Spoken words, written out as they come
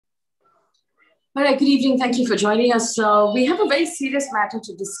All right, good evening. Thank you for joining us. We have a very serious matter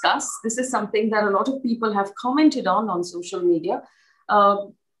to discuss. This is something that a lot of people have commented on social media.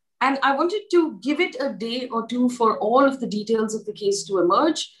 And I wanted to give it a day or two for all of the details of the case to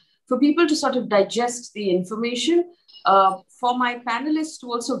emerge, for people to sort of digest the information, for my panelists to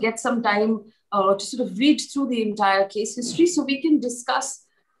also get some time to sort of read through the entire case history so we can discuss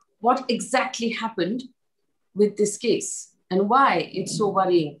what exactly happened with this case and why it's so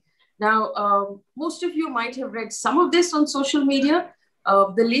worrying. Now, most of you might have read some of this on social media.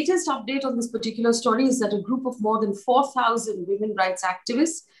 The latest update on this particular story is that a group of more than 4,000 women rights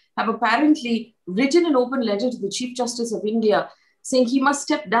activists have apparently written an open letter to the Chief Justice of India saying he must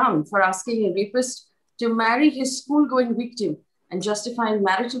step down for asking a rapist to marry his school-going victim and justifying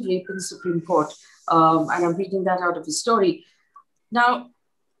marital rape in the Supreme Court. And I'm reading that out of his story. Now,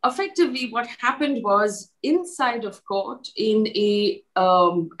 effectively, what happened was inside of court in a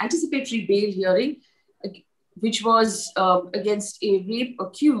anticipatory bail hearing, which was against a rape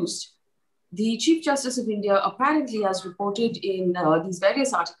accused, the Chief Justice of India apparently, as reported in these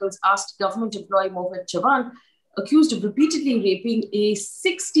various articles, asked government employee Mohit Chavan, accused of repeatedly raping a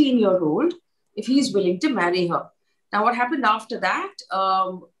 16-year-old, if he is willing to marry her. Now, what happened after that,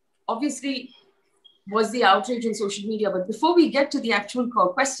 obviously, was the outrage on social media. But before we get to the actual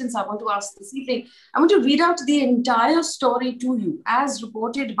questions I want to ask this evening, I want to read out the entire story to you as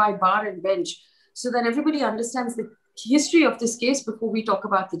reported by Bar and Bench so that everybody understands the history of this case before we talk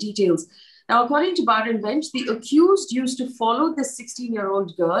about the details. Now, according to Bar and Bench, the accused used to follow this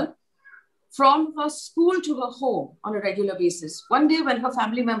 16-year-old girl from her school to her home on a regular basis. One day when her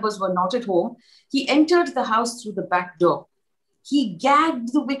family members were not at home, he entered the house through the back door. He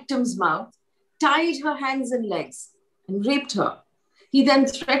gagged the victim's mouth, tied her hands and legs, and raped her. He then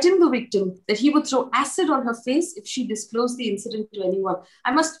threatened the victim that he would throw acid on her face if she disclosed the incident to anyone.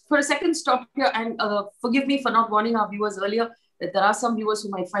 I must for a second stop here and forgive me for not warning our viewers earlier that there are some viewers who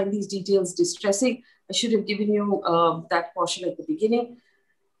might find these details distressing. I should have given you that portion at the beginning.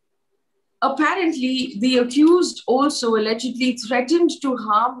 Apparently, the accused also allegedly threatened to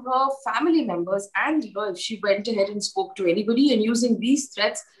harm her family members and her if she went ahead and spoke to anybody. And using these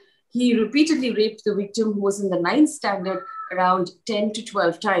threats, he repeatedly raped the victim, who was in the 9th standard, around 10 to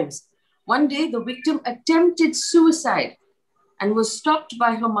 12 times. One day, the victim attempted suicide and was stopped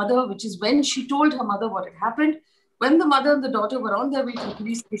by her mother, which is when she told her mother what had happened. When the mother and the daughter were on their way to the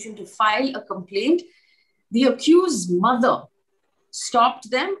police station to file a complaint, the accused's mother stopped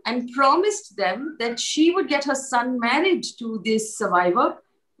them and promised them that she would get her son married to this survivor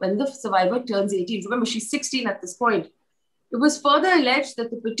when the survivor turns 18. Remember, she's 16 at this point. It was further alleged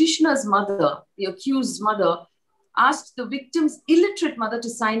that the petitioner's mother, the accused's mother, asked the victim's illiterate mother to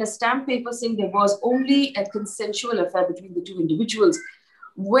sign a stamp paper saying there was only a consensual affair between the two individuals.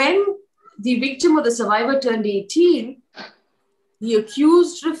 When the victim or the survivor turned 18, the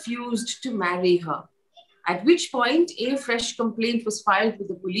accused refused to marry her, at which point a fresh complaint was filed with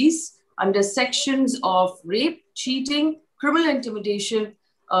the police under sections of rape, cheating, criminal intimidation,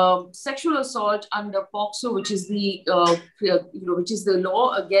 sexual assault under POCSO, which is the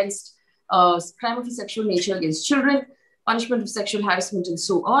law against crime of a sexual nature against children, punishment of sexual harassment, and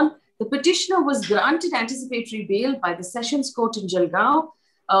so on. The petitioner was granted anticipatory bail by the Sessions Court in Jalgaon.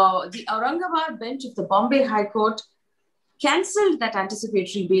 The Aurangabad bench of the Bombay High Court cancelled that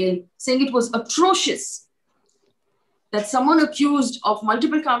anticipatory bail, saying it was atrocious that someone accused of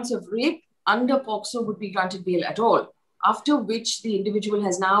multiple counts of rape under POCSO would be granted bail at all, after which the individual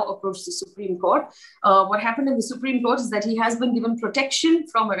has now approached the Supreme Court. What happened in the Supreme Court is that he has been given protection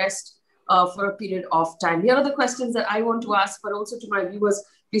from arrest for a period of time. Here are the questions that I want to ask, but also to my viewers,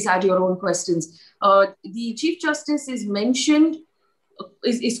 please add your own questions. The Chief Justice is mentioned,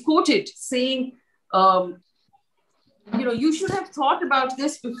 is quoted saying, you should have thought about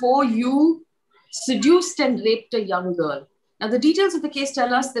this before you seduced and raped a young girl. Now, the details of the case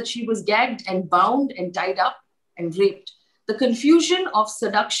tell us that she was gagged and bound and tied up and raped. The confusion of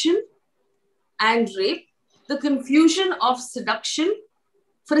seduction and rape, the confusion of seduction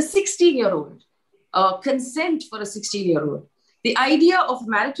for a 16-year-old, consent for a 16-year-old. The idea of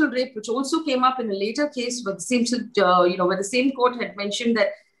marital rape, which also came up in a later case where the same court had mentioned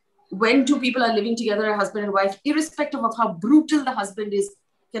that when two people are living together, a husband and wife, irrespective of how brutal the husband is,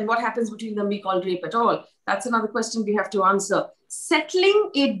 can what happens between them be called rape at all? That's another question we have to answer.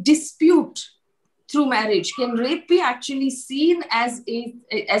 Settling a dispute through marriage, can rape be actually seen as a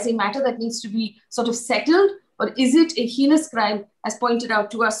matter that needs to be sort of settled, or is it a heinous crime as pointed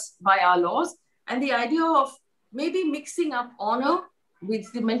out to us by our laws? And the idea of maybe mixing up honor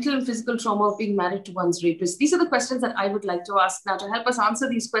with the mental and physical trauma of being married to one's rapist? These are the questions that I would like to ask now. To help us answer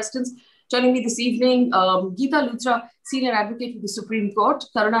these questions, joining me this evening, Geeta Luthra, Senior Advocate with the Supreme Court,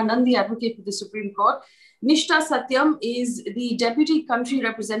 Karuna Nundy, Advocate with the Supreme Court. Nishtha Satyam is the Deputy Country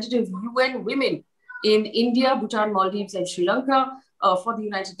Representative UN Women in India, Bhutan, Maldives, and Sri Lanka for the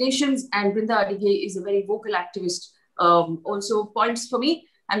United Nations. And Brinda Adige is a very vocal activist. Also points for me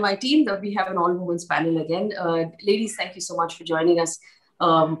and my team that we have an all-women's panel again. Ladies, thank you so much for joining us.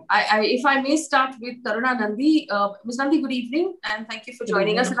 If I may start with Karuna Nundy. Ms. Nundy, good evening, and thank you for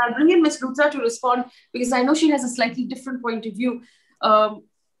joining us. And I'll bring in Ms. Luthra to respond because I know she has a slightly different point of view.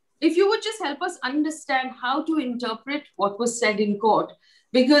 If you would just help us understand how to interpret what was said in court,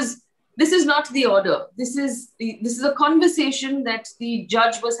 because this is not the order. This is a conversation that the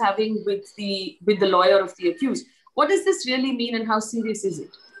judge was having with the lawyer of the accused. What does this really mean, and how serious is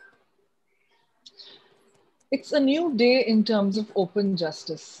it? It's a new day in terms of open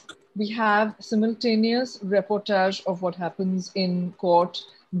justice. We have simultaneous reportage of what happens in court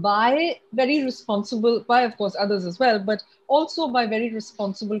by very responsible, by of course others as well, but also by very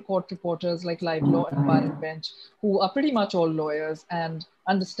responsible court reporters like Live Law and Parent Bench, who are pretty much all lawyers and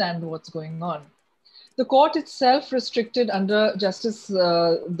understand what's going on. The court itself restricted under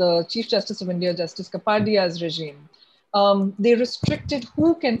the Chief Justice of India, Justice Kapadia's regime. They restricted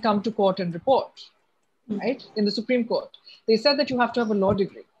who can come to court and report, right? In the Supreme Court. They said that you have to have a law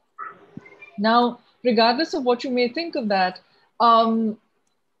degree. Now, regardless of what you may think of that,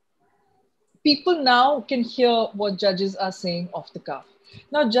 people now can hear what judges are saying off the cuff.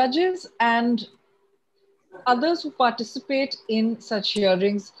 Now, judges and others who participate in such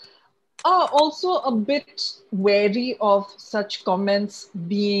hearings are also a bit wary of such comments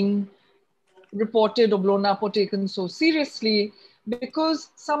being reported or blown up or taken so seriously,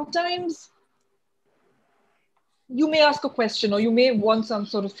 because sometimes you may ask a question or you may want some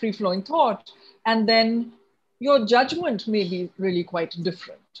sort of free-flowing thought, and then your judgment may be really quite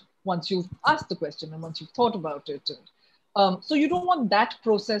different once you've asked the question and once you've thought about it. So you don't want that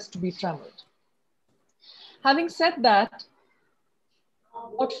process to be trammeled. Having said that,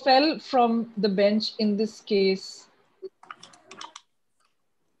 what fell from the bench in this case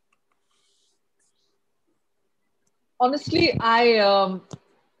honestly, well,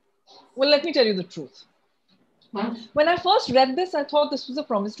 let me tell you the truth. When I first read this, I thought this was a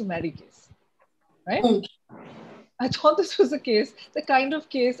promise to marry case, right? I thought this was a case, the kind of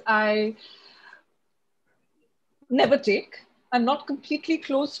case I never take. I'm not completely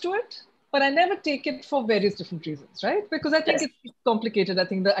close to it, but I never take it for various different reasons, right? Because I think it's complicated. I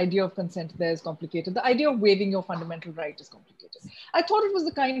think the idea of consent there is complicated. The idea of waiving your fundamental right is complicated. I thought it was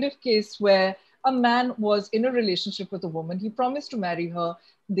the kind of case where a man was in a relationship with a woman. He promised to marry her.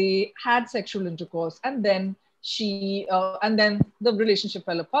 They had sexual intercourse, and then the relationship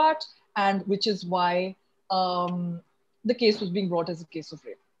fell apart, and which is why the case was being brought as a case of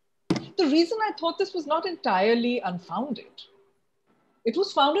rape. The reason I thought this was not entirely unfounded, it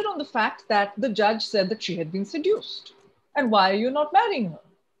was founded on the fact that the judge said that she had been seduced. And why are you not marrying her,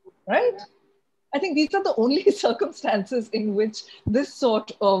 right? I think these are the only circumstances in which this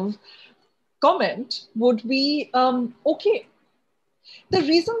sort of comment would be okay. The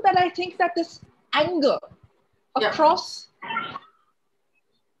reason that I think that this anger across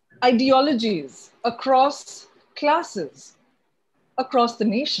ideologies, across classes, across the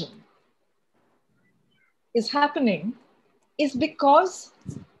nation is happening is because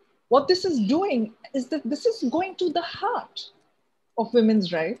what this is doing is that this is going to the heart of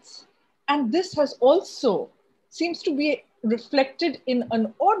women's rights. And this has also seems to be reflected in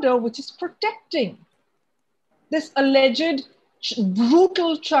an order which is protecting this alleged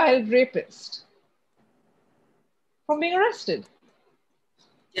brutal child rapist from being arrested.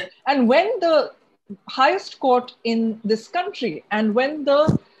 Yeah. And when the highest court in this country and when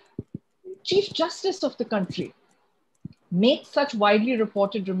the Chief Justice of the country makes such widely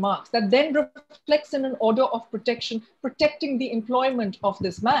reported remarks that then reflects in an order of protection, protecting the employment of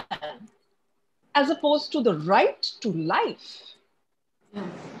this man, as opposed to the right to life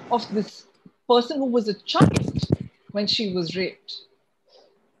of this person who was a child when she was raped,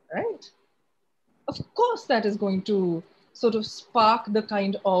 right? Of course, that is going to sort of spark the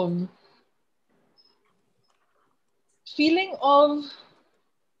kind of feeling of,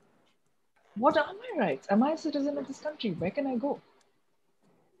 what are my rights? Am I a citizen of this country? Where can I go?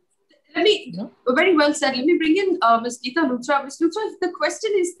 Very well said. Let me bring in Ms. Geeta Luthra. Ms. Luthra, the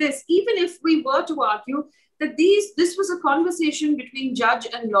question is this: even if we were to argue that this was a conversation between judge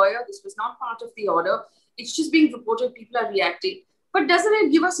and lawyer, this was not part of the order, it's just being reported, people are reacting. But doesn't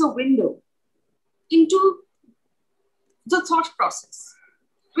it give us a window into the thought process.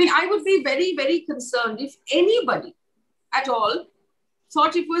 I mean, I would be very, very concerned if anybody at all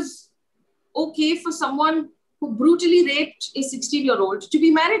thought it was okay for someone who brutally raped a 16-year-old to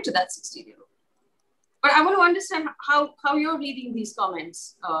be married to that 16-year-old. But I want to understand how you're reading these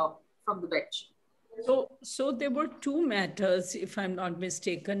comments from the bench. So there were two matters, if I'm not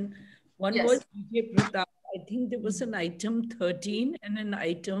mistaken. One Yes. was DJ Pratap. I think there was an item 13 and an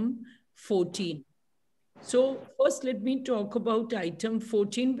item 14. So first, let me talk about item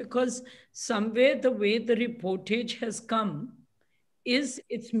 14, because somewhere the way the reportage has come is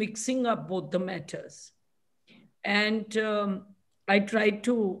it's mixing up both the matters. And I tried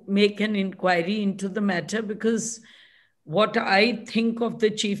to make an inquiry into the matter, because what I think of the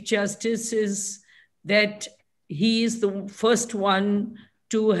Chief Justice is that he is the first one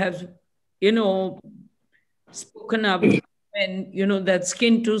to have, spoken up when, that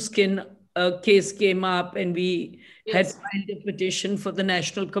skin to skin case came up, and we had filed a petition for the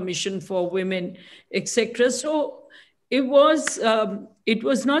National Commission for Women, etc. So it was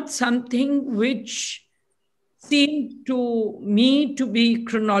not something which seemed to me to be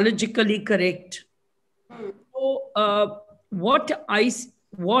chronologically correct. So what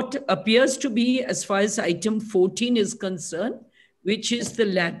appears to be, as far as item 14 is concerned, which is the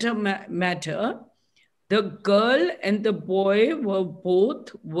latter matter, the girl and the boy were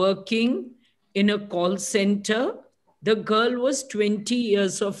both working in a call center. The girl was 20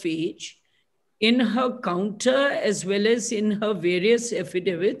 years of age. In her counter, as well as in her various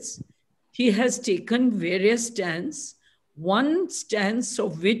affidavits, she has taken various stands. One stance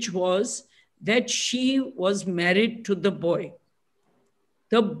of which was that she was married to the boy.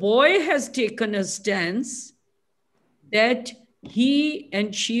 The boy has taken a stance that he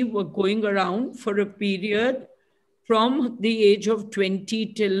and she were going around for a period from the age of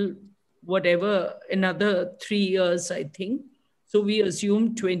 20 till whatever, another 3 years, I think. So we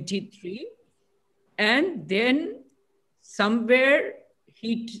assume 23. And then somewhere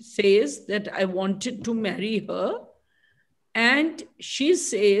he says that I wanted to marry her. And she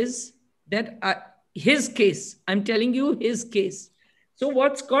says that his case, I'm telling you his case. So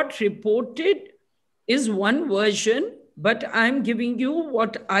what's got reported is one version, but I'm giving you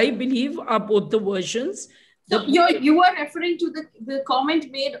what I believe are both the versions. So you are referring to the comment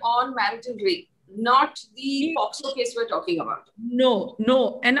made on marital rape, not the POXO case we're talking about.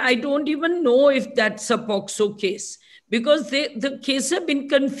 No. And I don't even know if that's a POXO case, because the case have been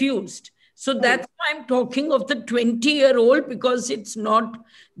confused. So that's why I'm talking of the 20-year-old, because it's not,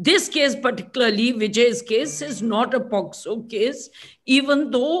 this case particularly, Vijay's case, is not a POXO case, even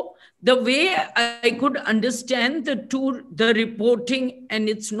though the way I could understand the reporting, and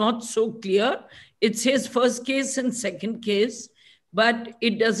it's not so clear, it says first case and second case, but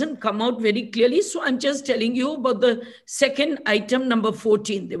it doesn't come out very clearly. So I'm just telling you about the second item, number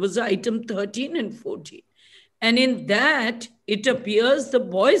 14. There was item 13 and 14. And in that, it appears the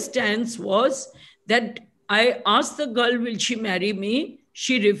boy's stance was that I asked the girl, will she marry me?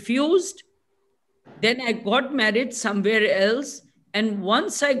 She refused. Then I got married somewhere else. And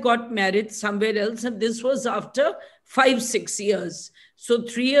once I got married somewhere else, and this was after 5-6 years. So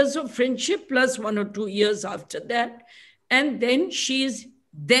 3 years of friendship plus 1 or 2 years after that. And then she's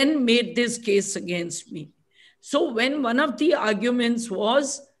then made this case against me. So when one of the arguments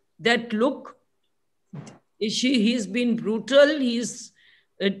was that, look, he's been brutal, he's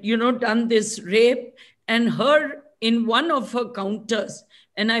done this rape, and her, in one of her counters,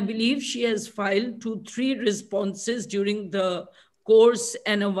 and I believe she has filed 2-3 responses during the course,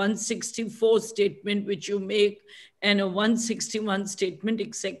 and a 164 statement which you make, and a 161 statement,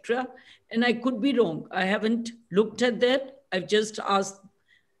 etc. And I could be wrong. I haven't looked at that. I've just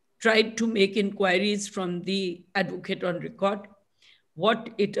tried to make inquiries from the advocate on record.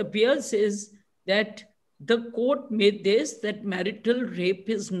 What it appears is that the court made this, that marital rape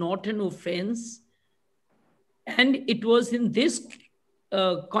is not an offense. And it was in this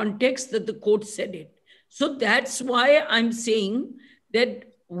context that the court said it. So that's why I'm saying that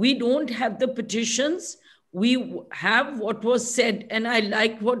we don't have the petitions. We have what was said. And I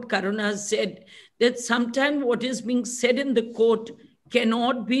like what Karuna said, that sometimes what is being said in the court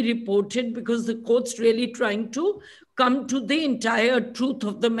cannot be reported, because the court's really trying to come to the entire truth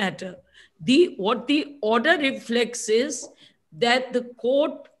of the matter. What the order reflects is that the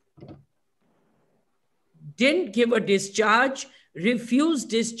court didn't give a discharge, refused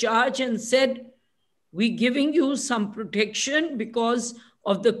discharge, and said, we're giving you some protection because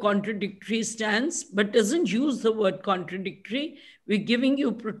of the contradictory stance, but doesn't use the word contradictory. We're giving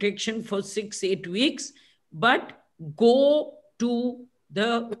you protection for 6-8 weeks, but go to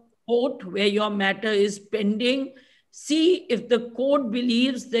the court where your matter is pending see if the court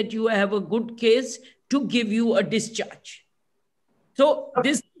believes that you have a good case to give you a discharge. So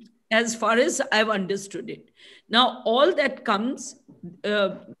this, as far as I've understood it. Now, all that comes,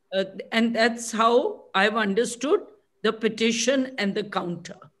 and that's how I've understood the petition and the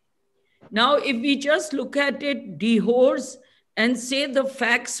counter. Now, if we just look at it, dehors, and say the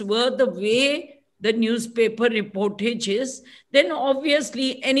facts were the way the newspaper reportage is, then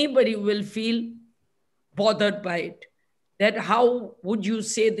obviously anybody will feel bothered by it. That how would you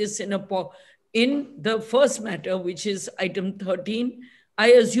say this in the first matter, which is item 13,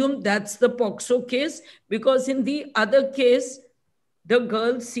 I assume that's the POCSO case, because in the other case, the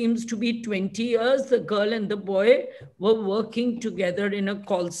girl seems to be 20 years. The girl and the boy were working together in a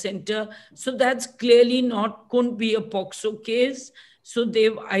call center. So that's clearly couldn't be a POCSO case. So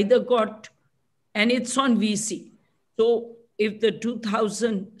they've either got, and it's on VC. So if the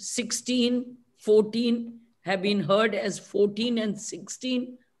 2016, 14 have been heard as 14 and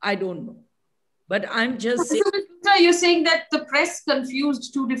 16, I don't know. But I'm just saying. You're saying that the press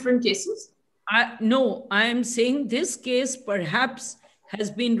confused two different cases? No, I am saying this case perhaps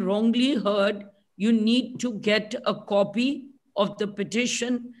has been wrongly heard. You need to get a copy of the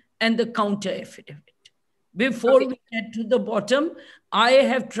petition and the counter affidavit. Before we get to the bottom, I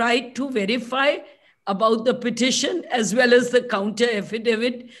have tried to verify about the petition as well as the counter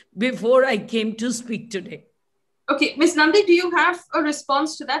affidavit before I came to speak today. Okay, Ms. Nundy, do you have a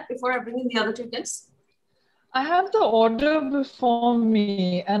response to that before I bring in the other two guests? I have the order before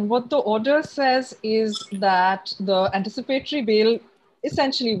me, and what the order says is that the anticipatory bail,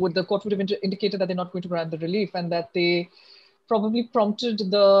 essentially the court would have indicated that they're not going to grant the relief, and that they probably prompted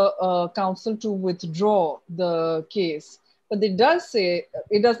the counsel to withdraw the case. But it doesn't say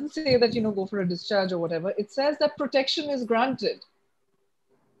that, go for a discharge or whatever. It says that protection is granted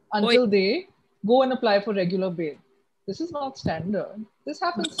until they go and apply for regular bail. This is not standard. This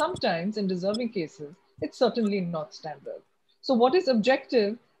happens sometimes in deserving cases. It's certainly not standard. So what is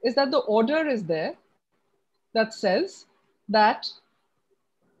objective is that the order is there that says that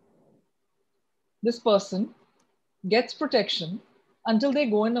this person gets protection until they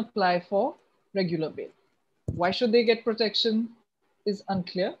go and apply for regular bail. Why should they get protection is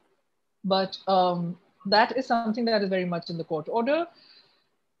unclear, but that is something that is very much in the court order.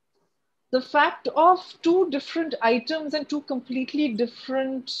 The fact of two different items and two completely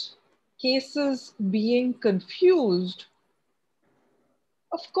different cases being confused,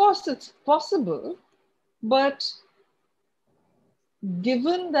 of course it's possible, but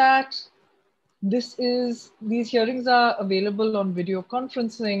given that these hearings are available on video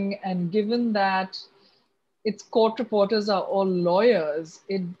conferencing, and given that its court reporters are all lawyers,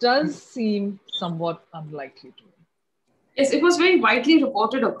 it does seem somewhat unlikely to me. Yes, it was very widely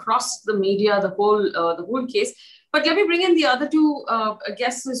reported across the media, the whole case. But let me bring in the other two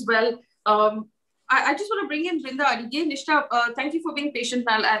guests as well. I just want to bring in Brinda Adige. Nishtha, thank you for being patient,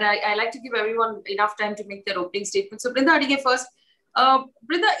 and I like to give everyone enough time to make their opening statement. So Brinda Adige first.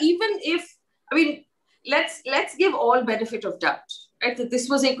 Brinda, even if, let's give all benefit of doubt, right? That this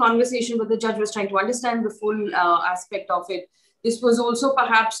was a conversation where the judge was trying to understand the full aspect of it. This was also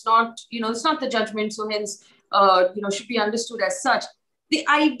perhaps not, it's not the judgment, so hence, should be understood as such. The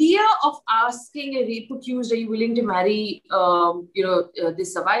idea of asking a rape accused, are you willing to marry,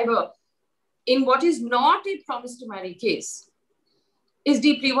 this survivor, in what is not a promise to marry case, is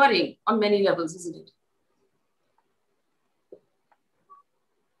deeply worrying on many levels, isn't it?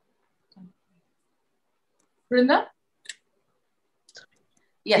 Brinda?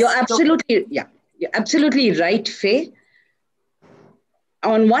 Yes. You're absolutely right, Faye.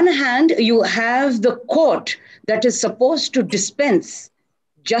 On one hand, you have the court that is supposed to dispense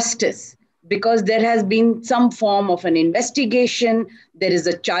justice because there has been some form of an investigation. There is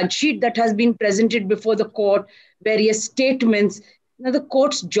a charge sheet that has been presented before the court, various statements. Now, the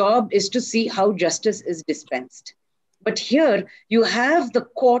court's job is to see how justice is dispensed. But here you have the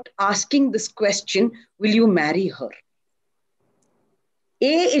court asking this question, will you marry her?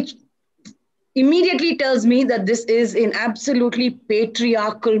 It immediately tells me that this is an absolutely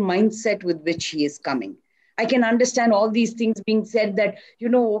patriarchal mindset with which he is coming. I can understand all these things being said that,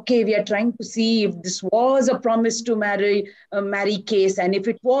 okay, we are trying to see if this was a promise to marry case. And if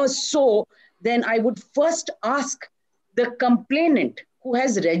it was so, then I would first ask the complainant who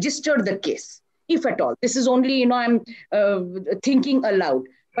has registered the case, if at all. This is only, I'm thinking aloud,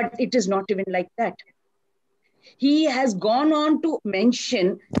 but it is not even like that. He has gone on to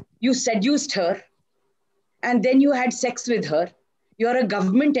mention you seduced her and then you had sex with her. You're a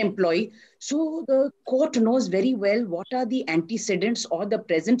government employee. So the court knows very well what are the antecedents or the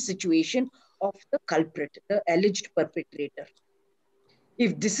present situation of the culprit, the alleged perpetrator.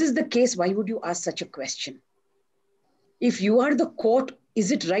 If this is the case, why would you ask such a question? If you are the court,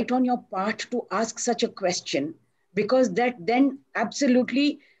 is it right on your part to ask such a question? Because that then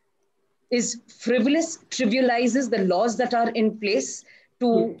absolutely is frivolous, trivializes the laws that are in place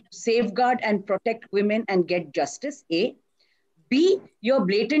to safeguard and protect women and get justice, A. B, you're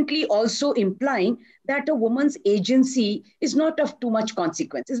blatantly also implying that a woman's agency is not of too much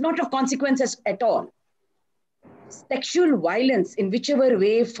consequence, is not of consequences at all. Sexual violence in whichever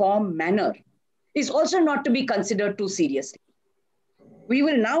way, form, manner is also not to be considered too seriously. We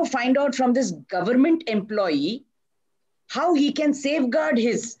will now find out from this government employee how he can safeguard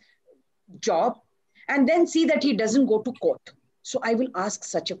his job and then see that he doesn't go to court. So I will ask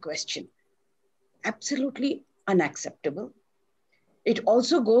such a question. Absolutely unacceptable. It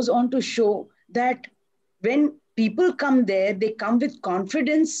also goes on to show that when people come there, they come with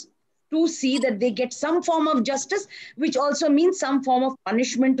confidence to see that they get some form of justice, which also means some form of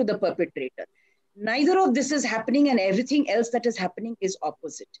punishment to the perpetrator. Neither of this is happening, and everything else that is happening is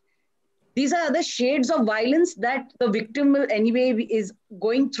opposite. These are the shades of violence that the victim will anyway is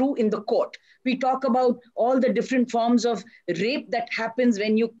going through in the court. We talk about all the different forms of rape that happens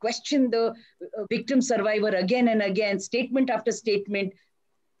when you question the victim survivor again and again, statement after statement,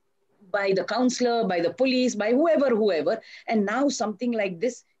 by the counselor, by the police, by whoever. And now something like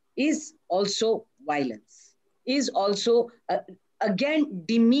this is also violence, is also, again,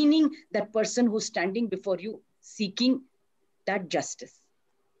 demeaning that person who's standing before you seeking that justice.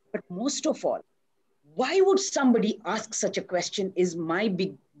 But most of all, why would somebody ask such a question is my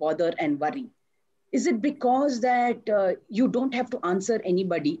big bother and worry. Is it because that you don't have to answer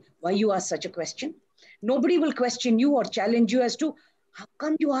anybody why you ask such a question? Nobody will question you or challenge you as to how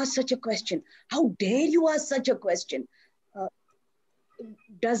come you ask such a question? How dare you ask such a question?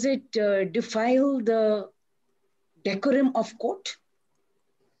 Does it defile the decorum of court?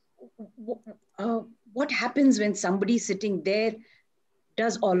 What happens when somebody sitting there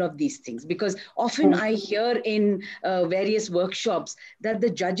does all of these things? Because often I hear in various workshops that the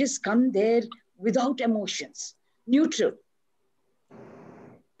judges come there without emotions, neutral.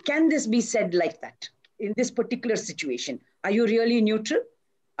 Can this be said like that in this particular situation? Are you really neutral?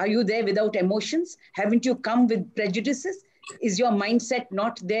 Are you there without emotions? Haven't you come with prejudices? Is your mindset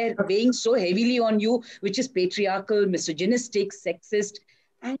not there weighing so heavily on you, which is patriarchal, misogynistic, sexist,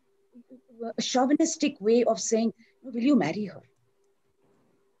 and a chauvinistic way of saying, will you marry her?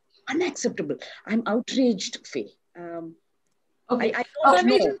 Unacceptable. I'm outraged, Faye. Okay. I don't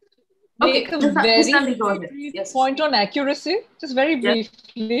know. Make a very brief point on accuracy, just very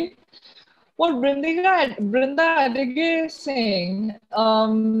briefly. What Brinda Adige is saying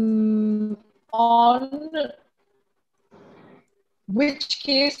on which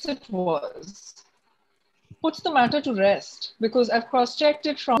case it was puts the matter to rest, because I've cross-checked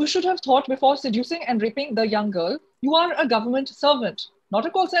it from, you should have thought before seducing and raping the young girl, you are a government servant, not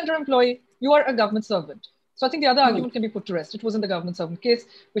a call center employee, you are a government servant. So I think the other argument can be put to rest. It was in the government servant case,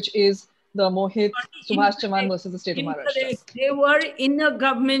 which is the Mohit Subhash Chavan versus the state of Maharashtra. They were in a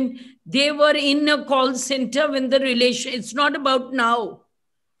government, they were in a call center when the relation, it's not about now.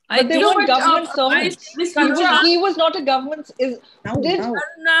 But they weren't government servants. He was not a government. Did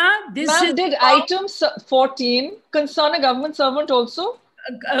item 14 concern a government servant also?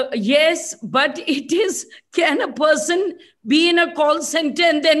 Yes, but it is, can a person be in a call center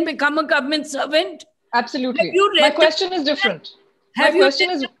and then become a government servant? Absolutely. My question is different. My question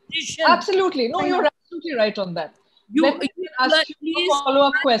is absolutely. No, you're absolutely right on that. Let me ask you a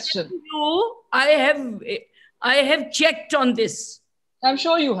follow-up question. I have checked on this. I'm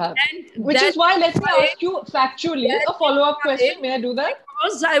sure you have. Which is why let me ask you factually a follow-up question. May I do that?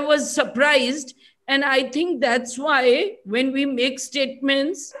 Because I was surprised. And I think that's why when we make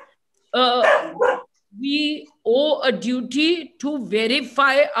statements, we owe a duty to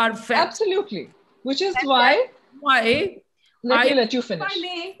verify our facts. Absolutely. Which is why let me let you finish.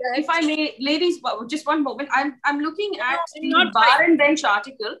 If I may, ladies, just one moment. I'm looking at the Bar and Bench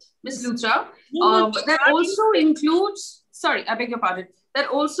article, Ms. Luthra, that also includes, sorry, I beg your pardon, that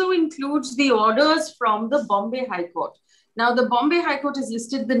also includes the orders from the Bombay High Court. Now, the Bombay High Court has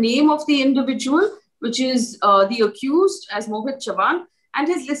listed the name of the individual, which is the accused as Mohit Chavan, and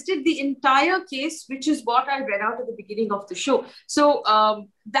has listed the entire case, which is what I read out at the beginning of the show. So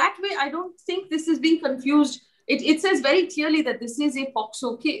that way, I don't think this is being confused. It says very clearly that this is a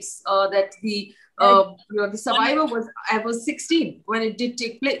POXO case, that the survivor was 16 when it did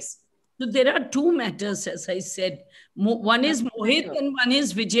take place. So there are two matters, as I said. One is Mohit and one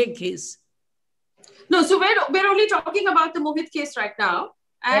is Vijay case. No, so we're only talking about the Mohit case right now.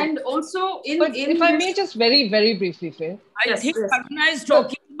 And also But if I may just very, very briefly, Faye. I think Karuna is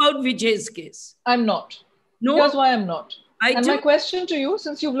talking about Vijay's case. I'm not. No. Here's why I'm not. And my question to you,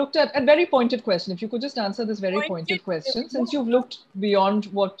 since you've looked at a very pointed question, if you could just answer this very pointed question, since you've looked beyond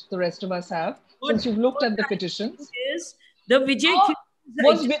what the rest of us have, since you've looked at the petitions. The Vijay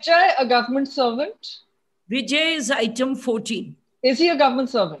was Vijay a government servant? Vijay is item 14. Is he a government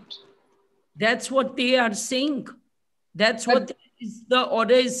servant? That's what they are saying. That's what the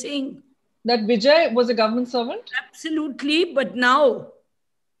order is saying. That Vijay was a government servant? Absolutely, but now.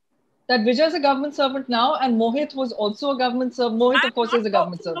 That Vijay is a government servant now, and Mohit was also a government servant. Mohit, of course, is a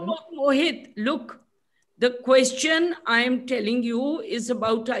government servant. Mohit, look, the question I am telling you is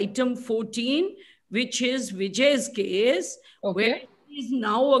about item 14, which is Vijay's case, where he is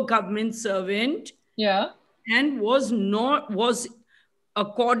now a government servant. Yeah. And was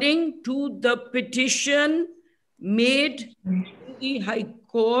according to the petition made in the High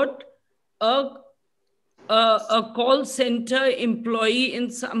Court, a call center employee in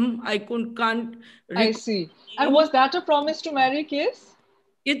some, can't. I see. And was that a promise to marry case?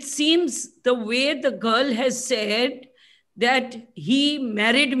 It seems the way the girl has said that he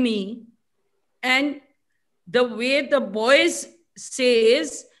married me, and the way the boys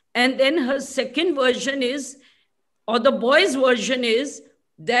says, and then her second version is, or the boy's version is,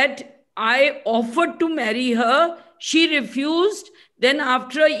 that I offered to marry her, she refused, then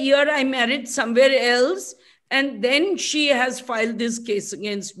after a year I married somewhere else, and then she has filed this case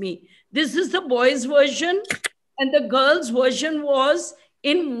against me. This is the boy's version, and the girl's version was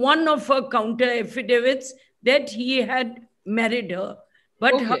in one of her counter affidavits that he had married her.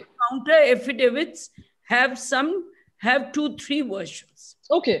 But her counter affidavits have 2-3 versions.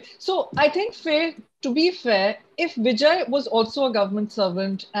 Okay, so I think, Faye, to be fair, if Vijay was also a government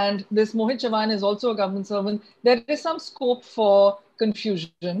servant and this Mohit Chavan is also a government servant, there is some scope for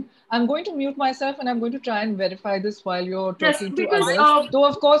confusion. I'm going to mute myself and I'm going to try and verify this while you're talking to others. Though,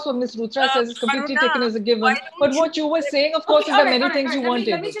 of course, what Ms. Luthra says is completely taken as a given. But what you were saying, of course, is there are many things you wanted.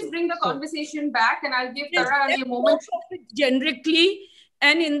 Let me just bring the conversation back, and I'll give Karuna a moment. Generically,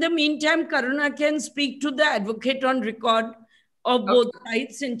 and in the meantime, Karuna can speak to the advocate on record of both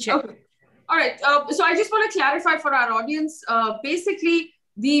sides and check. Okay. All right. So I just want to clarify for our audience, basically,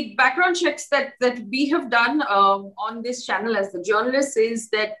 the background checks that we have done on this channel as the journalists is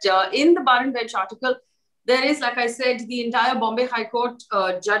that in the Bar and Bench article, there is, like I said, the entire Bombay High Court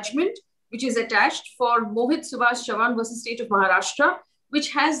judgment, which is attached for Mohit Subhash Chavan versus State of Maharashtra,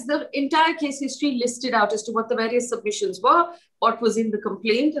 which has the entire case history listed out as to what the various submissions were, what was in the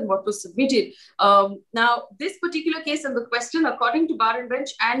complaint, and what was submitted. Now, this particular case and the question, according to Bar and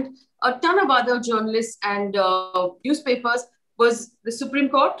Bench and a ton of other journalists and newspapers, was the Supreme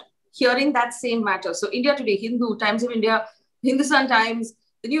Court hearing that same matter. So India Today, Hindu, Times of India, Hindustan Times,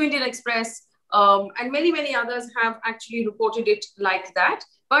 the New Indian Express, and many, many others have actually reported it like that.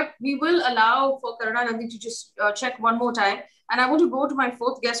 But we will allow for Karuna Nundy to just check one more time. And I want to go to my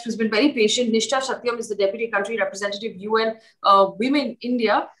fourth guest, who's been very patient. Nishtha Satyam is the Deputy Country Representative, UN Women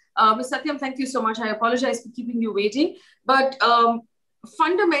India. Ms. Satyam, thank you so much. I apologize for keeping you waiting. But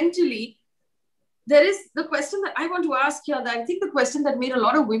fundamentally, there is the question that I want to ask here, that I think the question that made a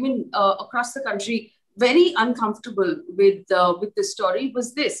lot of women across the country very uncomfortable with this story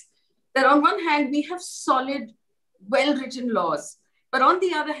was this, that on one hand, we have solid, well-written laws. But on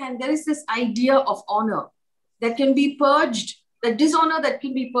the other hand, there is this idea of honor that can be purged, the dishonor that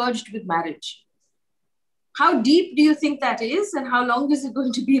can be purged with marriage. How deep do you think that is? And how long is it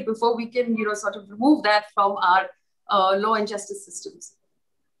going to be before we can, sort of remove that from our law and justice systems?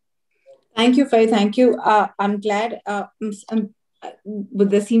 Thank you, Faye. Thank you. I'm glad but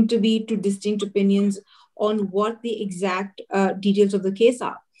there seem to be two distinct opinions on what the exact details of the case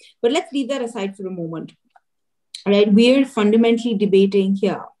are. But let's leave that aside for a moment. Right? We're fundamentally debating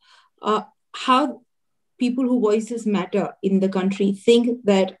here how people who voices matter in the country think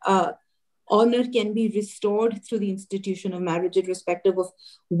that honor can be restored through the institution of marriage, irrespective of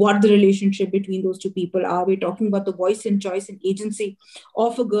what the relationship between those two people are. We're talking about the voice and choice and agency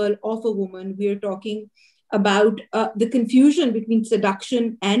of a girl, of a woman. We're talking about the confusion between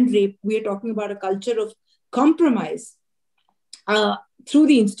seduction and rape. We're talking about a culture of compromise through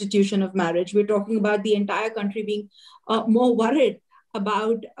the institution of marriage. We're talking about the entire country being more worried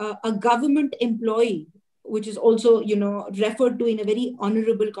about a government employee, which is also, referred to in a very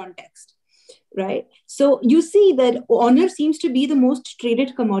honorable context. Right. So you see that honor seems to be the most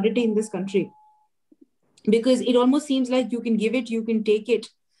traded commodity in this country, because it almost seems like you can give it, you can take it.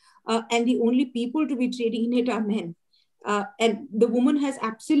 And the only people to be trading it are men. And the woman has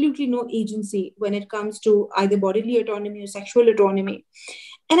absolutely no agency when it comes to either bodily autonomy or sexual autonomy.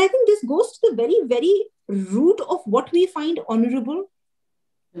 And I think this goes to the very, very root of what we find honorable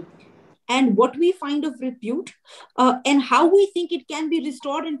and what we find of repute, and how we think it can be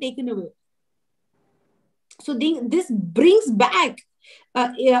restored and taken away. So this brings back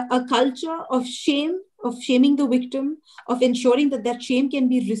a culture of shame, of shaming the victim, of ensuring that that shame can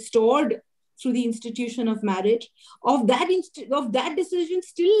be restored through the institution of marriage, of that decision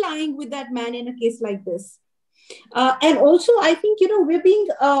still lying with that man in a case like this. And also, I think, we're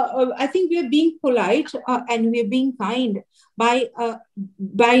being polite and we're being kind by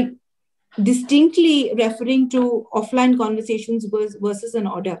distinctly referring to offline conversations versus an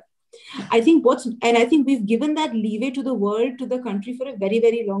order. I think we've given that leeway to the world, to the country for a very,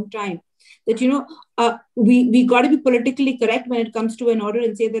 very long time. That, we got to be politically correct when it comes to an order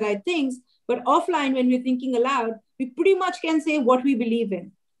and say the right things. But offline, when we're thinking aloud, we pretty much can say what we believe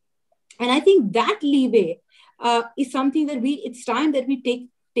in. And I think that leeway is something that it's time that we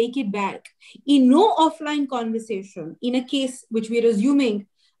take it back. In no offline conversation, in a case which we're assuming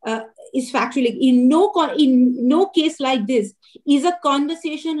is factually, in no case like this is a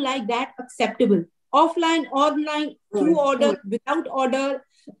conversation like that acceptable. Offline, online, through order, without order.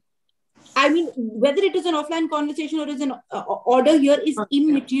 I mean, whether it is an offline conversation or is an order here is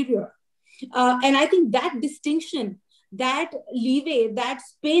immaterial. And I think that distinction, that leeway, that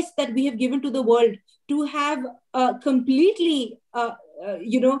space that we have given to the world to have completely,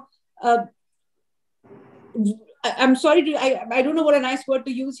 I'm sorry, I don't know what a nice word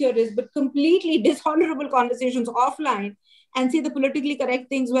to use here is, but completely dishonorable conversations offline and say the politically correct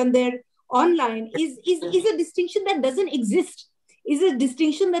things when they're online is a distinction that doesn't exist, is a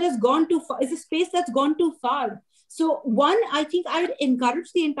distinction that has gone too far, is a space that's gone too far. So one, I think I would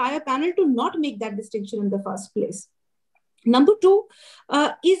encourage the entire panel to not make that distinction in the first place. Number two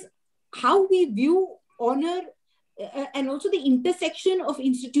is how we view honor and also the intersection of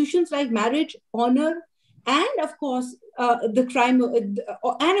institutions like marriage, honor, and of course the crime,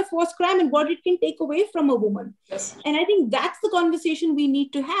 and of course crime and what it can take away from a woman. Yes. And I think that's the conversation we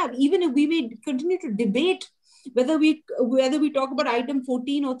need to have, even if we may continue to debate whether we talk about item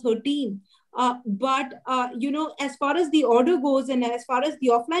 14 or 13. But as far as the order goes and as far as the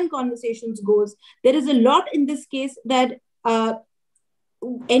offline conversations goes, there is a lot in this case that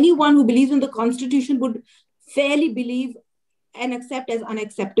anyone who believes in the Constitution would fairly believe and accept as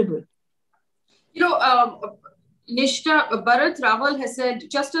unacceptable. Nishtha, Bharat Rawal has said,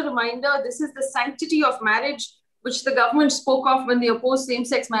 just a reminder, this is the sanctity of marriage, which the government spoke of when they opposed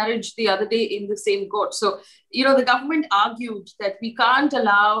same-sex marriage the other day in the same court. So, the government argued that we can't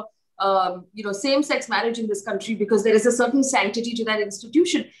allow, same-sex marriage in this country because there is a certain sanctity to that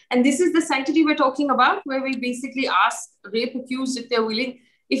institution. And this is the sanctity we're talking about, where we basically ask rape accused if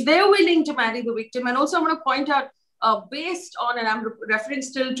they're willing to marry the victim. And also I want to point out, based on, and I'm referring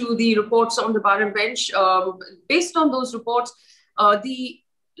still to the reports on the bar and bench, based on those reports, the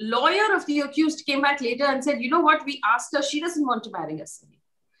lawyer of the accused came back later and said, you know what, we asked her, she doesn't want to marry us.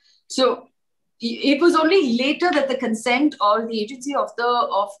 So it was only later that the consent or the agency of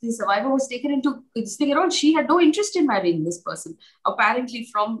the survivor was taken into consideration. She had no interest in marrying this person, apparently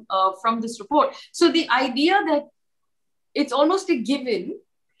from this report. So the idea that it's almost a given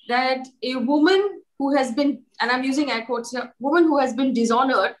that a woman who has been, and I'm using air quotes here, woman who has been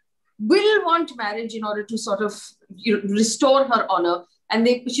dishonored will want marriage in order to sort of restore her honor. And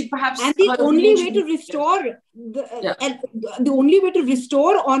she perhaps... And the only way to restore the only way to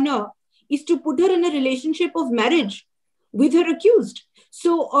restore honor is to put her in a relationship of marriage with her accused.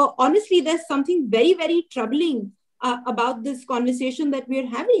 So honestly, there's something very, very troubling about this conversation that we're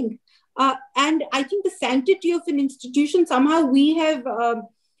having. And I think the sanctity of an institution, somehow we have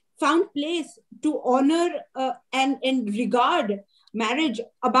found place to honor and regard marriage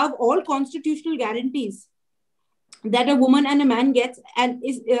above all constitutional guarantees that a woman and a man gets and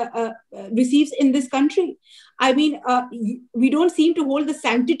receives in this country. I mean, we don't seem to hold the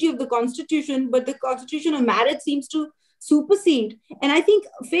sanctity of the Constitution, but the Constitution of marriage seems to supersede. And I think,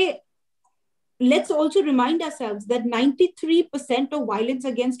 Faye, let's also remind ourselves that 93% of violence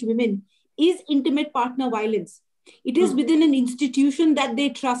against women is intimate partner violence. It is within an institution that they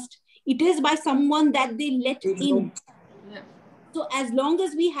trust. It is by someone that they let in. Yeah. So as long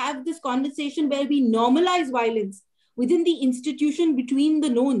as we have this conversation where we normalize violence within the institution between the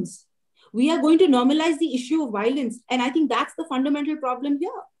knowns, we are going to normalize the issue of violence. And I think that's the fundamental problem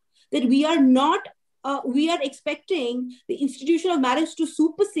here, that we are expecting the institution of marriage to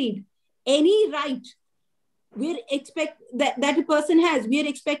supersede any right that a person has. We are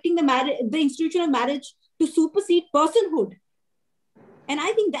expecting the institution of marriage to supersede personhood. And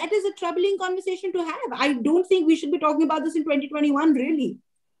I think that is a troubling conversation to have. I don't think we should be talking about this in 2021, really.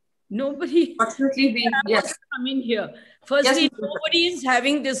 Nobody. Absolutely, Yes. Coming here. Firstly, Yes, nobody is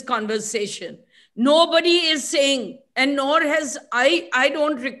having this conversation. Nobody is saying, and nor has I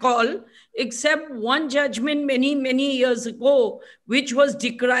don't recall, except one judgment many years ago, which was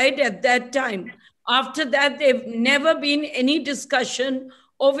decried at that time. After that, there've never been any discussion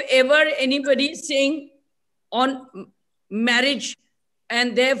of ever anybody saying on marriage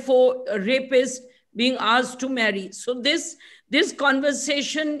and therefore a rapist being asked to marry. So this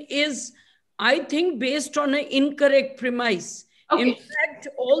conversation is, I think, based on an incorrect premise. okay. In fact,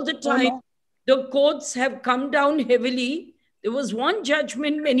 all the time, the courts have come down heavily. There was one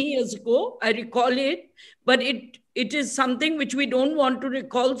judgment many years ago, I recall it, but it is something which we don't want to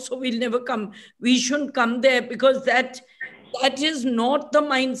recall, so we'll never come. We shouldn't come there because that is not the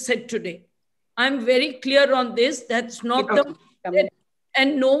mindset today. I'm very clear on this. That's not the mindset.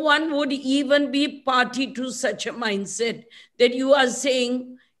 And no one would even be party to such a mindset that you are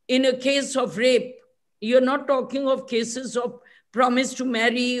saying in a case of rape. You're not talking of cases of promise to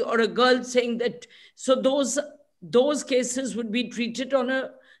marry or a girl saying that. So those cases would be treated on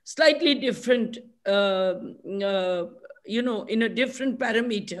a slightly different, in a different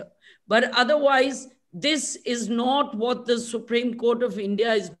parameter. But otherwise, this is not what the Supreme Court of India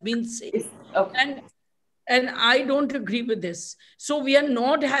has been saying. Okay. And I don't agree with this. So we are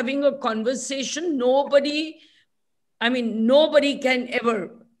not having a conversation. Nobody can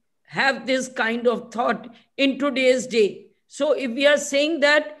ever have this kind of thought in today's day. So if we are saying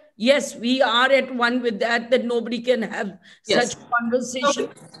that, yes, we are at one with that nobody can have such conversation.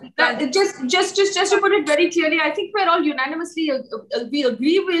 Okay. Just to put it very clearly, I think we're all unanimously, we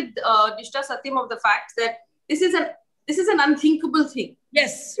agree with Nishtha, Satyam, of the fact that this is an unthinkable thing.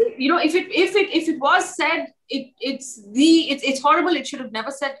 Yes. If it was said, it's horrible. It should have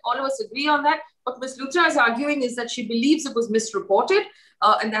never said. All of us agree on that. What Ms. Luthra is arguing is that she believes it was misreported,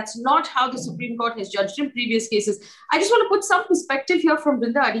 and that's not how the Supreme Court has judged in previous cases. I just want to put some perspective here from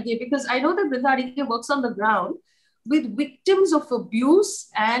Brinda Adige, because I know that Brinda Adige works on the ground with victims of abuse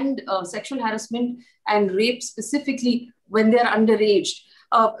and sexual harassment and rape, specifically when they're underage.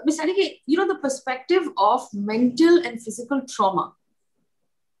 Ms. Adige, the perspective of mental and physical trauma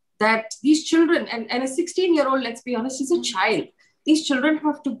that these children, and a 16-year-old, let's be honest, is a child. These children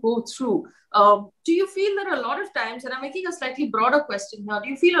have to go through. Do you feel that a lot of times, and I'm making a slightly broader question now, do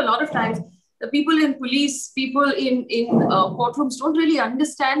you feel a lot of times the people in police, people in courtrooms don't really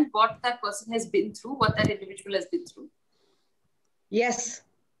understand what that person has been through, what that individual has been through? Yes.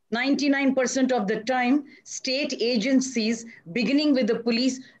 99% of the time, state agencies, beginning with the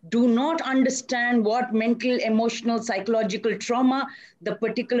police, do not understand what mental, emotional, psychological trauma the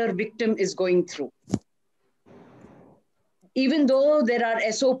particular victim is going through. Even though there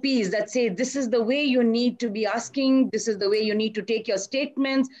are SOPs that say this is the way you need to be asking, this is the way you need to take your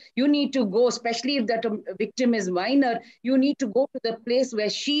statements, you need to go, especially if that victim is minor, you need to go to the place where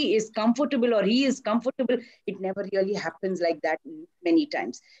she is comfortable or he is comfortable. It never really happens like that many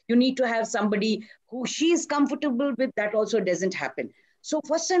times. You need to have somebody who she is comfortable with. That also doesn't happen. So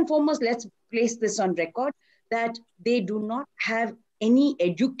first and foremost, let's place this on record that they do not have any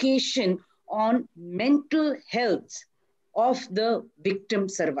education on mental health of the victim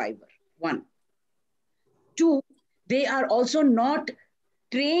survivor, 1. 2, they are also not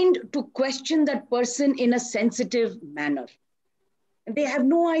trained to question that person in a sensitive manner. And they have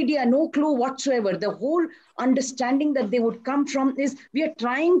no idea, no clue whatsoever. The whole understanding that they would come from is, we are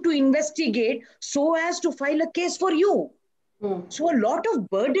trying to investigate so as to file a case for you. So a lot of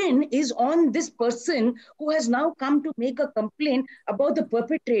burden is on this person who has now come to make a complaint about the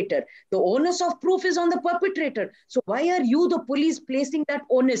perpetrator. The onus of proof is on the perpetrator. So why are you, the police, placing that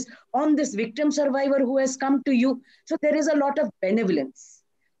onus on this victim survivor who has come to you? So there is a lot of benevolence.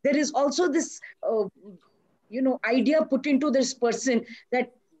 There is also this, idea put into this person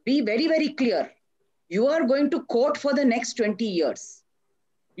that, be very, very clear. You are going to court for the next 20 years.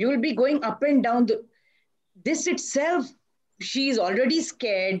 You will be going up and down. This itself, she is already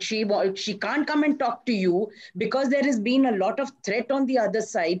scared. She can't come and talk to you because there has been a lot of threat on the other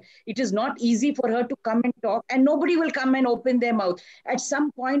side. It is not easy for her to come and talk, and nobody will come and open their mouth. At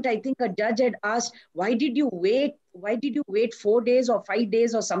some point, I think a judge had asked, why did you wait? Why did you wait 4 days or 5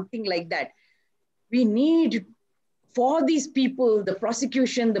 days or something like that? We need, for these people, the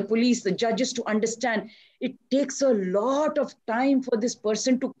prosecution, the police, the judges, to understand it takes a lot of time for this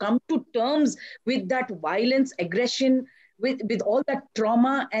person to come to terms with that violence, aggression, with all that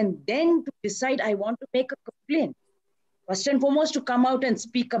trauma, and then to decide, I want to make a complaint. First and foremost, to come out and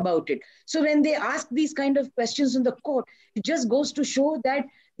speak about it. So when they ask these kind of questions in the court, it just goes to show that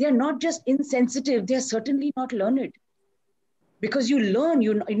they are not just insensitive, they are certainly not learned. because you learn,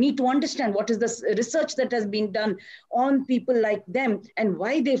 you need to understand what is the research that has been done on people like them and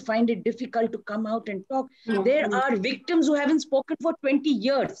why they find it difficult to come out and talk. There are victims who haven't spoken for 20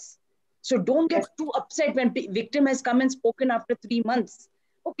 years. So don't get too upset when victim has come and spoken after 3 months.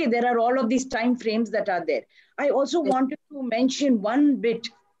 Okay, there are all of these time frames that are there. I also wanted to mention one bit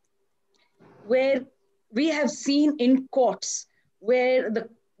where we have seen in courts where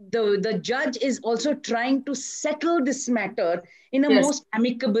the judge is also trying to settle this matter in a most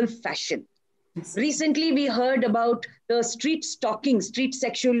amicable fashion. Recently, we heard about the street stalking, street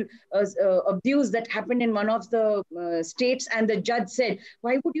sexual abuse that happened in one of the states, and the judge said,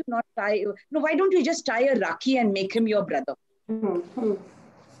 "Why would you not tie? No, why don't you just tie a Rakhi and make him your brother?"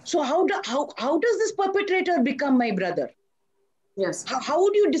 So how does this perpetrator become my brother? Yes. How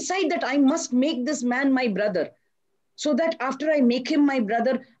would you decide that I must make this man my brother, so that after I make him my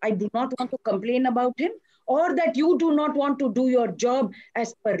brother, I do not want to complain about him, or that you do not want to do your job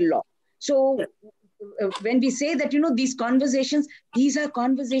as per law? So when we say that, these conversations, these are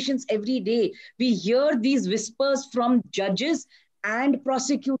conversations every day. We hear these whispers from judges and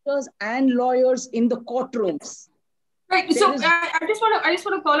prosecutors and lawyers in the courtrooms. Right. So I just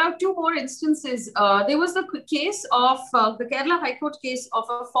want to call out two more instances. There was the case of the Kerala High Court case of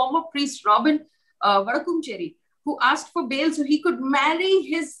a former priest, Robin Vadakumcheri, who asked for bail so he could marry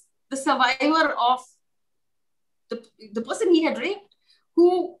the survivor of the person he had raped,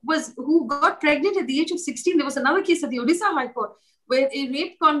 who got pregnant at the age of 16. There was another case at the Odisha High Court where a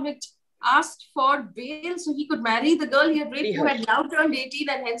rape convict asked for bail so he could marry the girl he had raped, who had now turned 18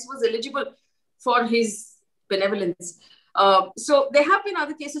 and hence was eligible for his benevolence. So there have been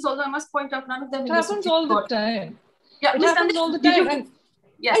other cases, although I must point out none of them. It happens all the time. Yeah, it happens all the time.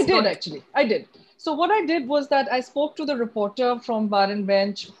 Yes, I did. So what I did was that I spoke to the reporter from Bar and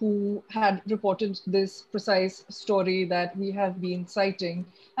Bench who had reported this precise story that we have been citing,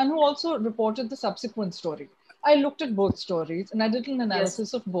 and who also reported the subsequent story. I looked at both stories and I did an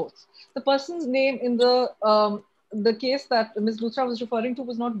analysis of both. The person's name in the case that Ms. Luthra was referring to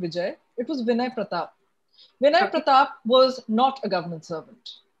was not Vijay, it was Vinay Pratap. Vinay Pratap was not a government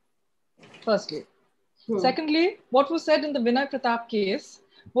servant, firstly. Secondly, what was said in the Vinay Pratap case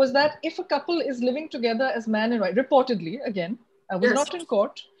was that if a couple is living together as man and wife, reportedly, again, I was not in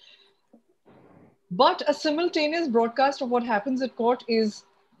court, but a simultaneous broadcast of what happens at court is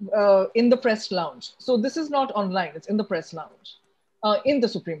in the press lounge. So this is not online, it's in the press lounge, in the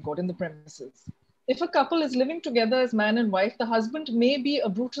Supreme Court, in the premises. If a couple is living together as man and wife, the husband may be a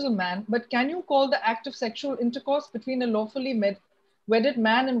brutal man, but can you call the act of sexual intercourse between a lawfully wedded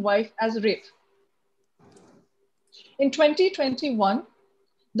man and wife as rape? In 2021,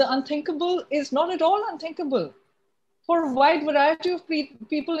 the unthinkable is not at all unthinkable for a wide variety of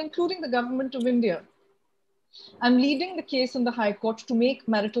people, including the government of India. I'm leading the case in the High Court to make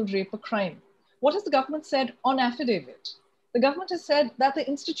marital rape a crime. What has the government said on affidavit? The government has said that the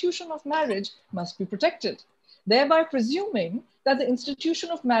institution of marriage must be protected, thereby presuming that the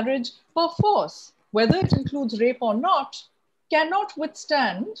institution of marriage per force, whether it includes rape or not, cannot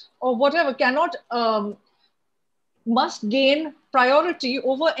withstand or whatever, must gain priority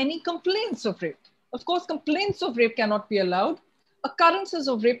over any complaints of rape. Of course, complaints of rape cannot be allowed. Occurrences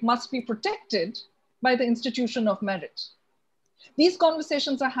of rape must be protected by the institution of marriage. These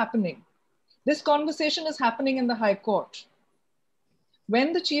conversations are happening. This conversation is happening in the High Court.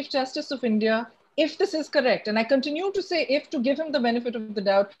 When the Chief Justice of India, if this is correct, and I continue to say if to give him the benefit of the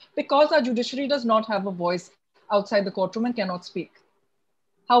doubt, because our judiciary does not have a voice outside the courtroom and cannot speak.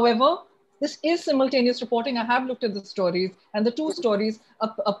 However, this is simultaneous reporting. I have looked at the stories, and the two stories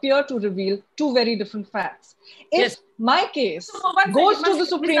appear to reveal two very different facts. If my case goes to the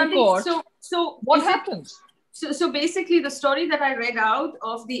Supreme Court, so what happens? So basically, the story that I read out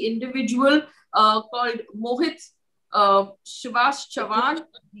of the individual called Mohit Subhash Chavan,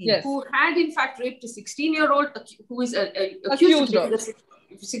 who had in fact raped a 16-year-old, who is accused of a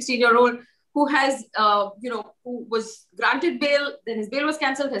 16-year-old, who has, who was granted bail, then his bail was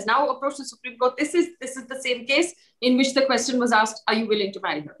cancelled, has now approached the Supreme Court. This is the same case in which the question was asked, are you willing to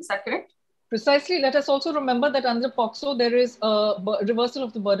marry her? Is that correct? Precisely. Let us also remember that under POCSO, there is a reversal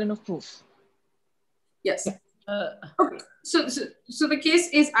of the burden of proof. Yes. Okay. So the case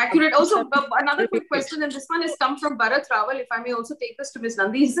is accurate. Also, another quick question, and this one has come from Bharat Rawal. If I may also take this to Ms.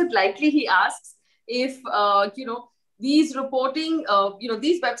 Nundy, is it likely, he asks, if, these reporting,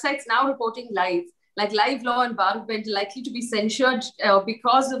 these websites now reporting live, like Live Law and Bar Bench, likely to be censured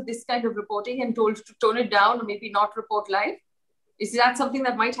because of this kind of reporting and told to tone it down or maybe not report live? Is that something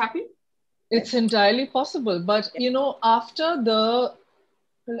that might happen? It's entirely possible. But, after the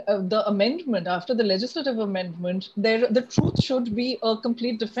The amendment, after the legislative amendment, the truth should be a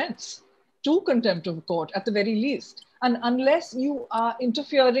complete defense to contempt of court at the very least. And unless you are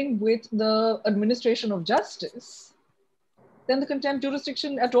interfering with the administration of justice, then the contempt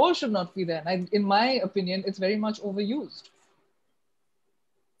jurisdiction at all should not be there. And in my opinion, it's very much overused.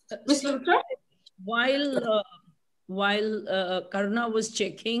 Ms. Luthra? While Karuna was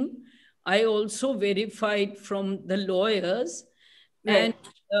checking, I also verified from the lawyers, and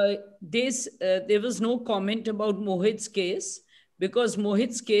there was no comment about Mohit's case, because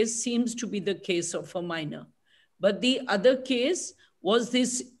Mohit's case seems to be the case of a minor. But the other case was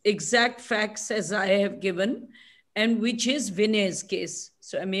this exact facts as I have given, and which is Vinay's case.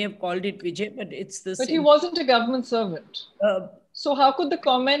 So I may have called it Vijay, but it's the same. But he wasn't a government servant. So how could the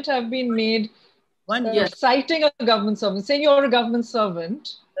comment have been made citing a government servant, saying you're a government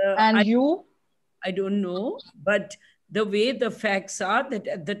servant I don't know, but the way the facts are that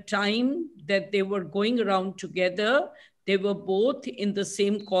at the time that they were going around together, they were both in the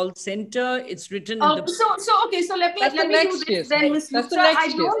same call center. It's written in the... So let me do this then, Ms. That's the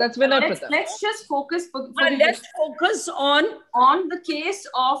next case. That's Vinay. Let's just focus let's focus on the case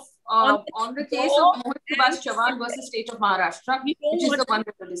of Mohit Subhash Chauhan versus State of Maharashtra, which is the one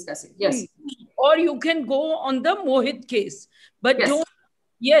that we're discussing. Yes. Or you can go on the Mohit case. But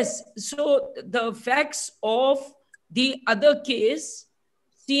so the facts of the other case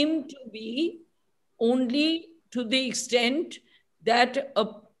seem to be only to the extent that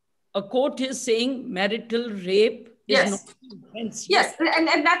a court is saying marital rape is not offense. Yes,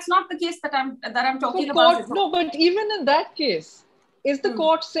 and that's not the case that I'm talking about. No, but even in that case, is the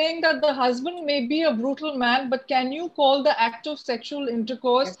court saying that the husband may be a brutal man, but can you call the act of sexual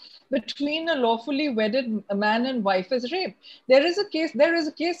intercourse between a lawfully wedded man and wife as rape? There is a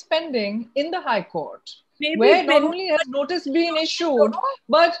case pending in the High Court where not only has notice been issued,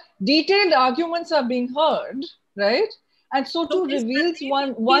 but detailed arguments are being heard, right? And so to reveal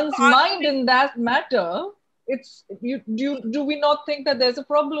one's mind in that matter, do we not think that there's a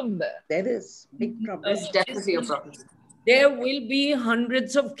problem there? There is big problem. There's definitely a problem. There will be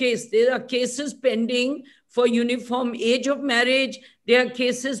hundreds of cases. There are cases pending for uniform age of marriage. There are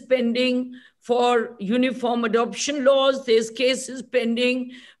cases pending for uniform adoption laws. There's cases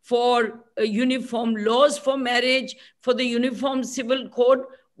pending for uniform laws for marriage, for the uniform civil code.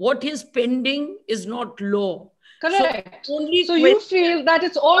 What is pending is not law. Correct. So you feel that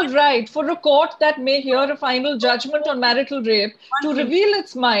it's all right for a court that may hear a final judgment on marital rape to reveal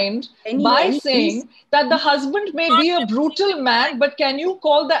its mind by saying that the husband may be a brutal man, but can you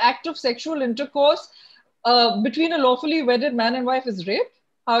call the act of sexual intercourse between a lawfully wedded man and wife as rape,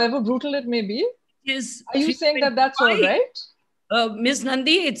 however brutal it may be? Are you saying that that's all right? Ms.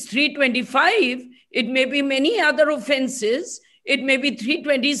 Nundy, it's 325. It may be many other offenses. It may be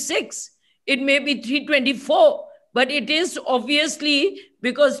 326. It may be 324. But it is obviously,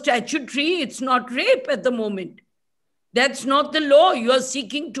 because statutory, it's not rape at the moment. That's not the law. You are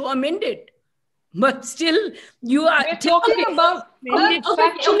seeking to amend it. But still, you are talking about...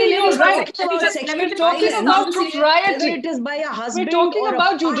 Factually, you're right. We're talking about propriety. It is by a husband. We're talking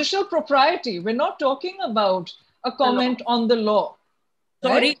about judicial propriety. We're not talking about a comment on the law.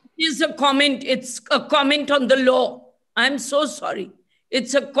 Sorry, it is a comment. It's a comment on the law. I'm so sorry.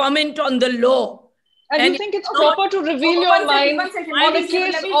 It's a comment on the law. And you think it's proper to reveal your mind on a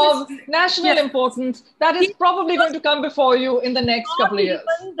case of national importance that is probably going to come before you in the next couple of years?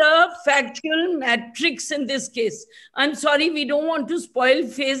 Even the factual matrix in this case. I'm sorry, we don't want to spoil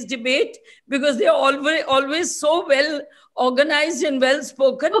Faye's debate because they're always so well organized and well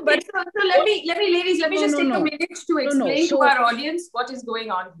spoken. Okay, but so let me ladies, let me just take a minute to explain to our audience what is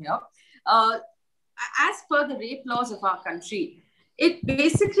going on here. As per the rape laws of our country, it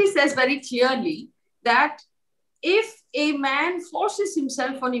basically says very clearly that if a man forces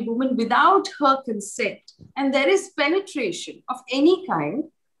himself on a woman without her consent and there is penetration of any kind,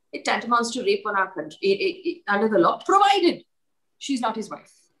 it tantamounts to rape on our country under the law, provided she's not his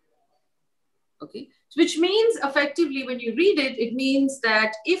wife. Okay, which means effectively when you read it, it means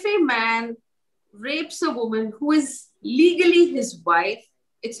that if a man rapes a woman who is legally his wife,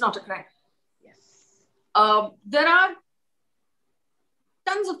 it's not a crime. Yes. There are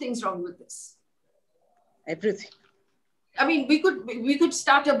tons of things wrong with this. Everything. I mean, we could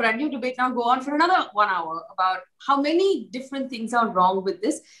start a brand new debate now, go on for another 1 hour about how many different things are wrong with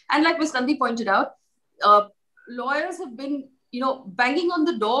this. And like Ms. Nundy pointed out, lawyers have been, banging on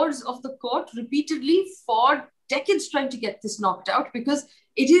the doors of the court repeatedly for decades trying to get this knocked out because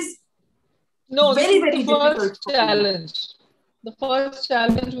it is very, very difficult. The first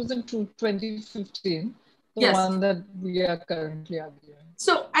challenge was in 2015, the one that we are currently arguing.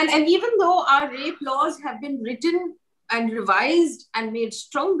 So, and even though our rape laws have been written and revised and made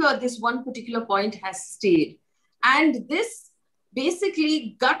stronger, this one particular point has stayed. And this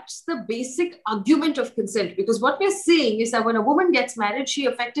basically guts the basic argument of consent, because what we're saying is that when a woman gets married, she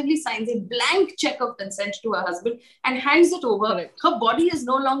effectively signs a blank check of consent to her husband and hands it over. Correct. Her body is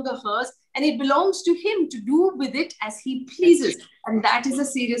no longer hers, and it belongs to him to do with it as he pleases. And that is a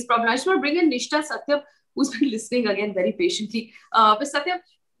serious problem. I just want to bring in Nishtha, Satyam, who's been listening again very patiently. But Satyam,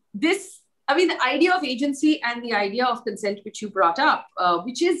 the idea of agency and the idea of consent, which you brought up,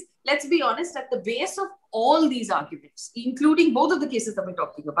 which is, let's be honest, at the base of all these arguments, including both of the cases that we're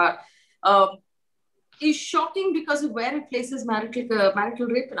talking about, is shocking because of where it places marital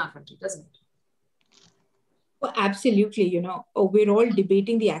rape in our country, doesn't it? Well, absolutely. We're all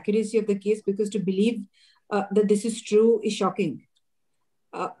debating the accuracy of the case, because to believe that this is true is shocking.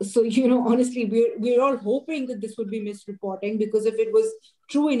 So, honestly, we're all hoping that this would be misreporting, because if it was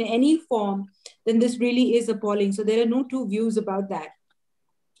true in any form, then this really is appalling. So there are no two views about that.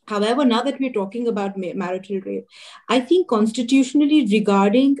 However, now that we're talking about marital rape, I think constitutionally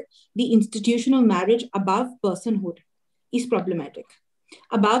regarding the institution of marriage above personhood is problematic.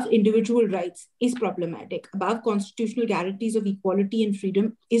 Above individual rights is problematic. Above constitutional guarantees of equality and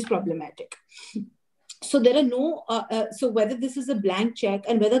freedom is problematic. So there are no, so whether this is a blank check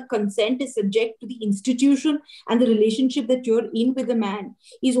and whether consent is subject to the institution and the relationship that you're in with a man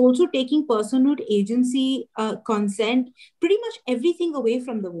is also taking personhood, agency, consent, pretty much everything away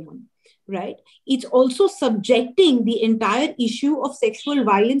from the woman, right? It's also subjecting the entire issue of sexual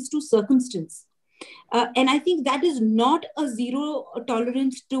violence to circumstance. And I think that is not a zero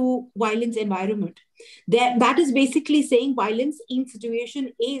tolerance to violence environment. That is basically saying violence in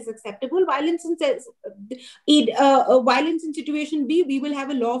situation A is acceptable. Violence in situation B, we will have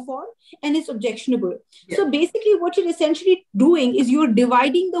a law for, and it's objectionable. Yeah. So basically what you're essentially doing is you're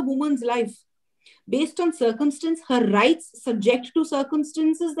dividing the woman's life based on circumstance, her rights subject to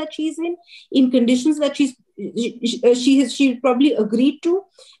circumstances that she's in conditions that she probably agreed to,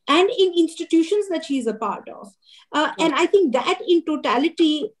 and in institutions that she's a part of. And I think that in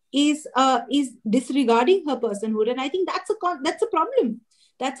totality is disregarding her personhood. And I think that's a problem.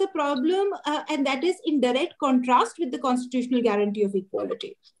 That's a problem. And that is in direct contrast with the constitutional guarantee of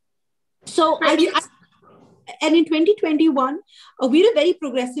equality. So and in 2021, we're a very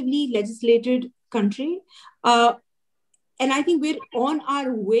progressively legislated country. And I think we're on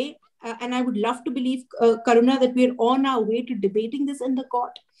our way. And I would love to believe, Karuna, that we're on our way to debating this in the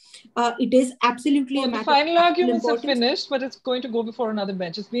court. It is absolutely a matter. The final arguments are finished, but it's going to go before another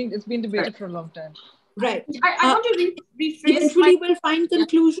bench. It's been debated for a long time. Right. I want to rephrase. Eventually, we'll find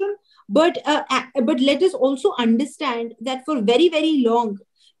conclusion. But let us also understand that for very, very long,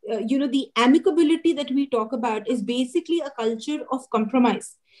 the amicability that we talk about is basically a culture of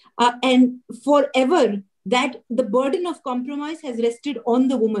compromise. And forever, that the burden of compromise has rested on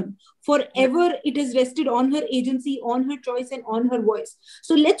the woman. Forever, it has rested on her agency, on her choice, and on her voice.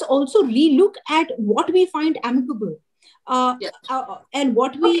 So let's also relook at what we find amicable. And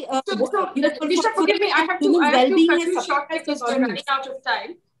what we... Nishtha, forgive me, I have to cut you short because we're running out of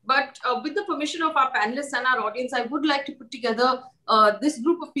time. But with the permission of our panelists and our audience, I would like to put together this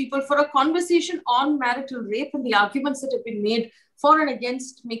group of people for a conversation on marital rape and the arguments that have been made for and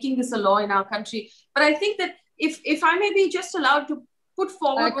against making this a law in our country. But I think that if I may be just allowed to put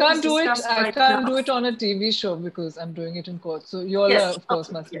forward... I can't do it on a TV show because I'm doing it in court. So you all, of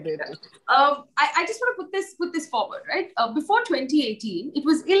course, must debate it. I just want to put this forward, right? Before 2018, it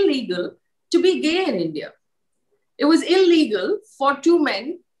was illegal to be gay in India. It was illegal for two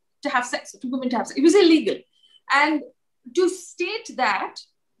men to have sex, two women to have sex. It was illegal. And to state that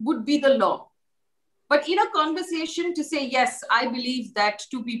would be the law. But in a conversation to say, yes, I believe that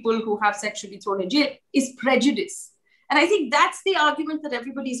two people who have sex should be thrown in jail is prejudice. And I think that's the argument that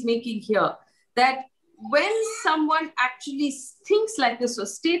everybody's making here, that when someone actually thinks like this or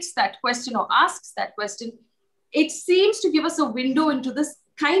states that question or asks that question, it seems to give us a window into this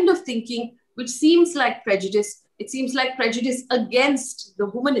kind of thinking, which seems like prejudice. It seems like prejudice against the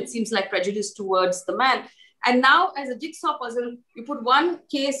woman. It seems like prejudice towards the man. And now, as a jigsaw puzzle, you put one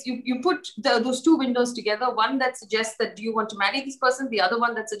case, you put those two windows together, one that suggests that do you want to marry this person, the other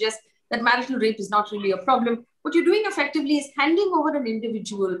one that suggests that marital rape is not really a problem. What you're doing effectively is handing over an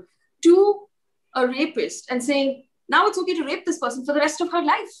individual to a rapist and saying, now it's okay to rape this person for the rest of her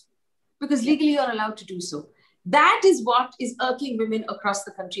life, because legally you're allowed to do so. That is what is irking women across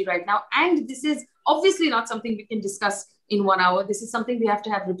the country right now. And this is obviously not something we can discuss in 1 hour. This is something we have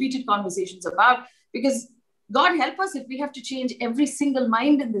to have repeated conversations about, because God help us if we have to change every single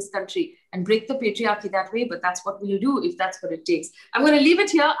mind in this country and break the patriarchy that way, but that's what we'll do if that's what it takes. I'm going to leave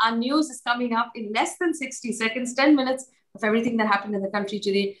it here. Our news is coming up in less than 60 seconds, 10 minutes of everything that happened in the country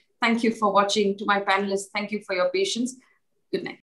today. Thank you for watching. To my panelists, thank you for your patience. Good night.